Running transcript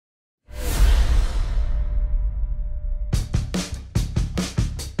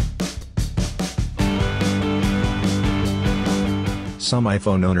Some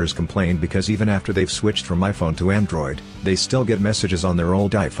iPhone owners complain because even after they've switched from iPhone to Android, they still get messages on their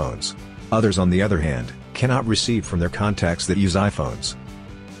old iPhones. Others on the other hand, cannot receive from their contacts that use iPhones.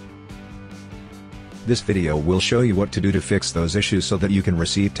 This video will show you what to do to fix those issues so that you can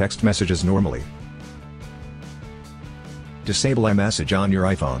receive text messages normally. Disable iMessage on your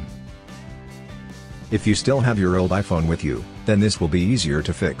iPhone. If you still have your old iPhone with you, then this will be easier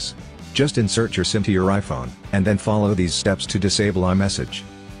to fix. Just insert your SIM to your iPhone, and then follow these steps to disable iMessage.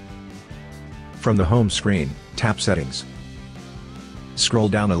 From the home screen, tap Settings. Scroll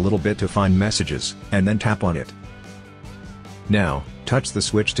down a little bit to find Messages, and then tap on it. Now, touch the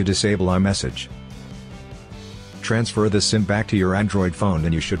switch to disable iMessage. Transfer the SIM back to your Android phone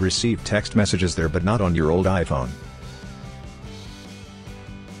and you should receive text messages there but not on your old iPhone.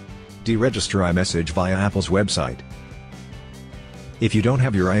 Deregister iMessage via Apple's website. If you don't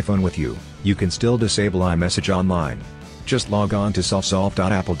have your iPhone with you, you can still disable iMessage online. Just log on to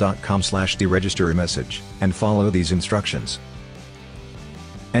selfsolve.apple.com/deregister iMessage, and follow these instructions.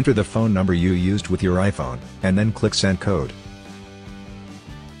 Enter the phone number you used with your iPhone, and then click Send Code.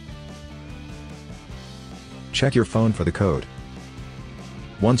 Check your phone for the code.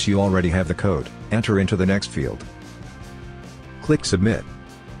 Once you already have the code, enter into the next field. Click Submit.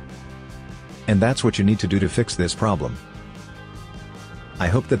 And that's what you need to do to fix this problem. I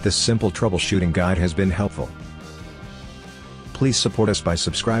hope that this simple troubleshooting guide has been helpful. Please support us by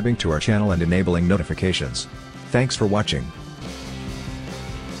subscribing to our channel and enabling notifications. Thanks for watching.